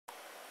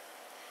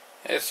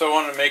Hey, so I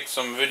wanted to make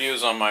some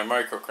videos on my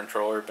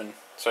microcontroller,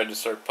 decided to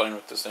start playing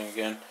with this thing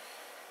again.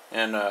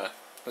 And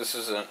this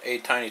is an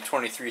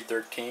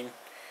attiny2313,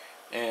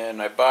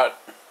 and I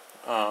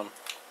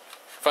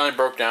finally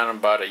broke down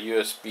and bought a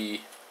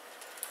USB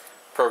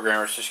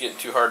programmer. It's just getting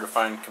too hard to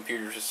find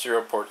computers with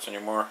serial ports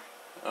anymore.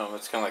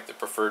 It's kind of like the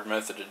preferred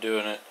method of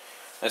doing it.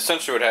 And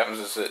essentially what happens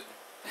is that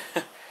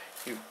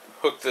you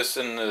hook this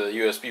into the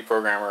USB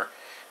programmer,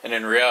 and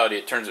in reality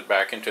it turns it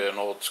back into an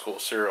old school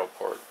serial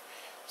port.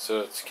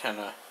 So it's kind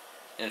of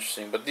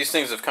interesting. But these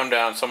things have come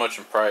down so much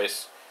in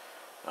price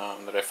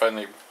that I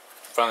finally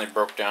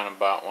broke down and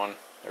bought one.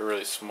 They're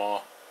really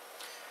small.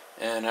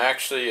 And I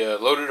actually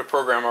loaded a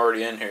program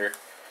already in here.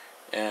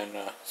 And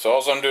so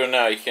all I'm doing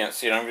now, you can't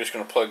see it, I'm just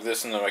going to plug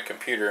this into my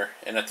computer.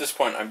 And at this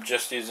point I'm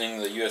just using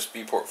the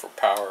USB port for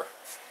power.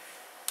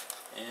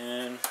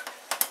 And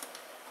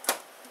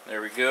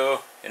there we go.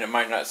 And it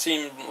might not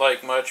seem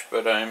like much,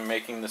 but I'm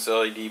making this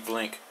LED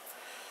blink.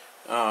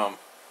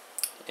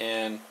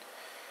 And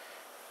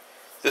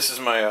this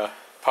is my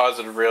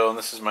positive rail, and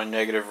this is my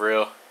negative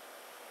rail.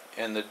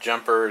 And the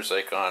jumper is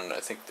like on, I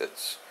think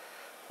that's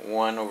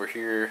 1 over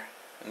here,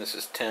 and this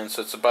is 10.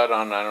 So it's about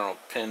on, I don't know,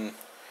 pin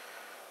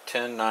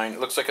 10, 9. It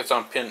looks like it's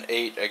on pin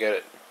 8. I got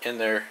it in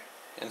there.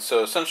 And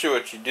so essentially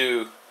what you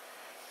do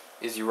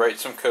is you write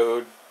some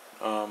code,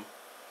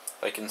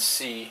 like in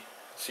C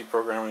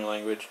programming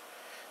language.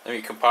 Then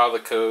you compile the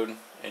code,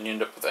 and you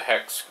end up with a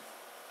hex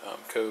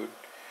code.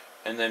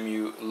 And then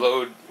you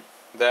load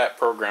that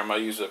program. I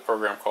use a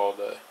program called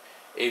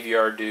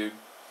AVR Dude,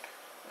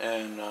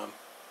 and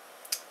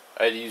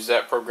I use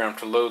that program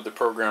to load the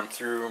program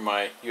through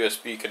my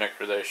USB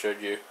connector that I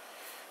showed you,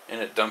 and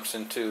it dumps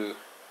into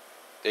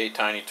the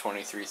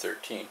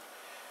attiny2313.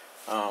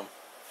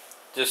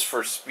 Just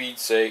for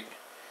speed's sake,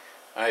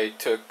 I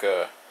took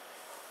let's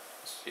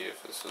see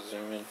if this will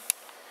zoom in,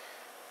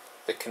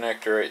 the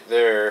connector right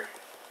there,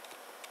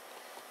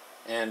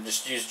 and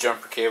just used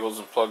jumper cables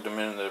and plugged them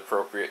in the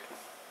appropriate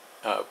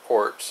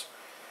ports.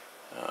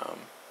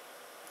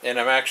 And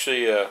I'm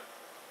actually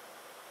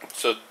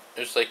so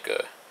there's like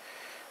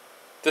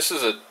this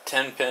is a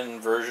 10-pin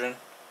version.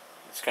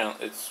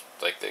 It's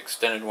like the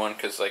extended one,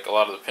 because like a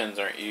lot of the pins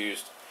aren't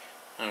used.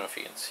 I don't know if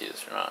you can see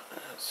this or not.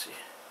 Let's see.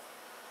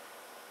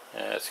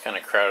 Yeah, it's kind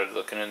of crowded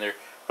looking in there,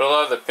 but a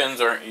lot of the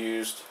pins aren't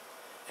used,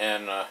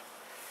 and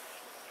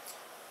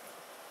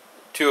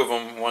 2 of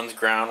them, one's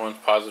ground, one's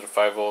positive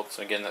 5 volts,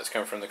 and again that's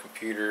coming from the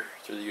computer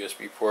through the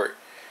USB port.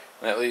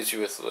 And that leaves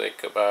you with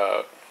like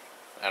about,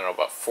 I don't know,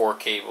 about 4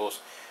 cables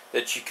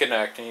that you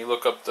connect, and you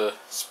look up the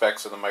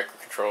specs of the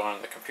microcontroller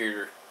on the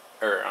computer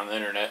or on the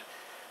internet,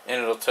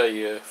 and it'll tell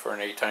you for an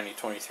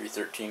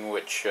attiny2313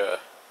 which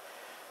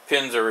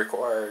pins are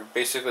required.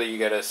 Basically you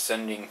got a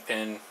sending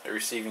pin, a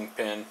receiving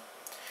pin,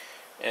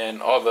 and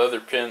all the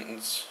other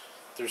pins.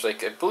 There's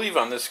like, I believe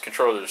on this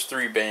controller there's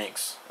 3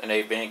 banks: an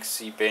A bank,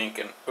 C bank,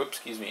 and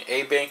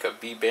A bank, a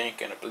B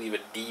bank, and I believe a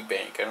D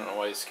bank. I don't know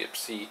why I skipped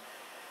C.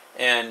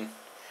 And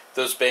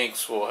those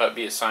banks will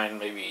be assigned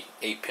maybe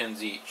 8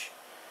 pins each.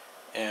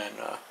 And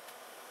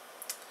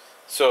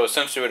so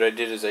essentially what I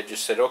did is I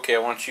just said, okay, I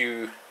want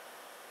you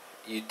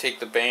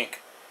take the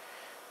bank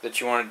that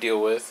you want to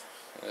deal with,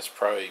 and that's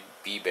probably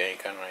B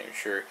bank, I'm not even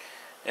sure,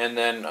 and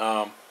then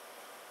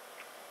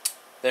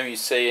you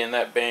say in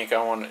that bank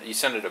you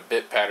send it a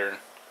bit pattern,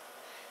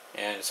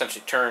 and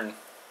essentially turn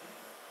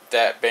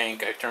that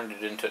bank, I turned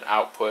it into an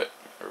output,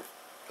 or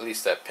at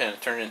least that pin,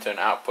 turned it into an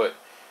output,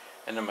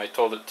 and then I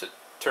told it to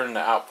turn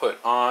the output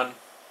on,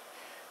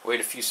 wait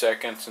a few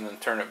seconds, and then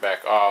turn it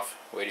back off,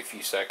 wait a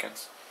few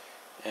seconds,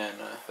 and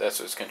that's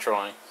what it's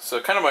controlling. So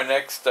kind of my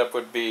next step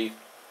would be,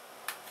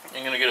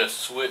 I'm going to get a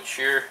switch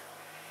here.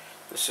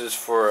 This is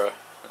for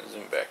I'll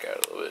zoom back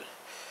out a little bit.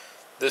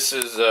 This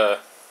is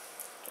a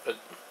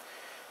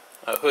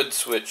hood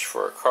switch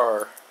for a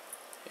car,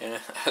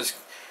 and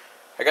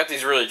I got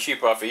these really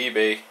cheap off of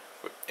eBay,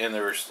 and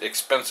they were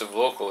expensive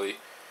locally,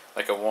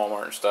 like at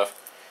Walmart and stuff.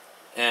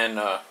 And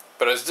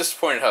but I was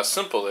disappointed how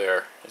simple they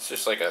are. It's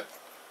just like a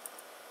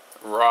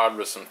rod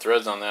with some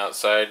threads on the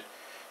outside.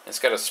 It's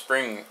got a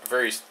spring,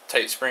 very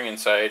tight spring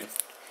inside,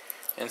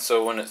 and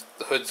so when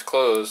the hood's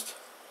closed,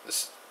 the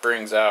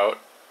spring's out,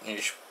 and you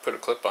should put a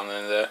clip on the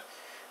end of that,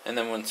 and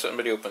then when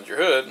somebody opens your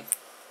hood,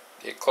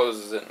 it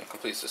closes it and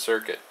completes the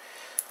circuit.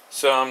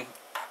 So I'm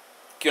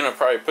gonna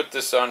probably put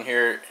this on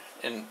here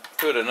and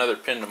put another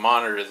pin to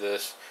monitor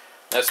this.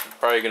 That's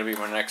probably gonna be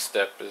my next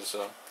step, is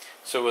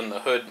so when the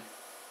hood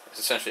is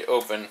essentially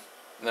open,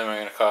 then I'm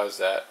gonna cause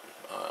that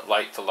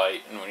light to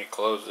light, and when you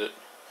close it,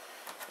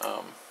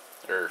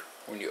 or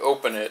when you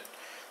open it,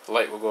 the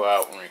light will go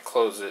out. When we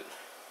close it,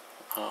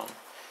 the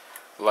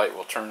light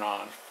will turn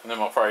on, and then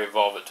I'll probably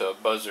evolve it to a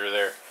buzzer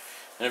there.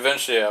 And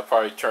eventually I'll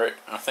probably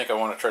I think I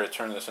want to try to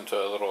turn this into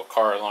a little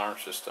car alarm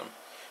system.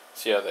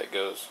 See how that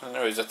goes.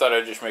 Anyways, I thought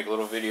I'd just make a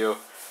little video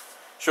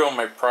showing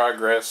my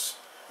progress.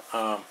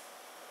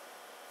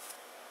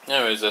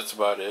 Anyways, that's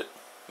about it.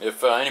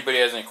 If anybody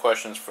has any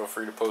questions, feel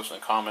free to post in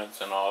the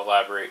comments, and I'll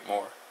elaborate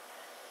more.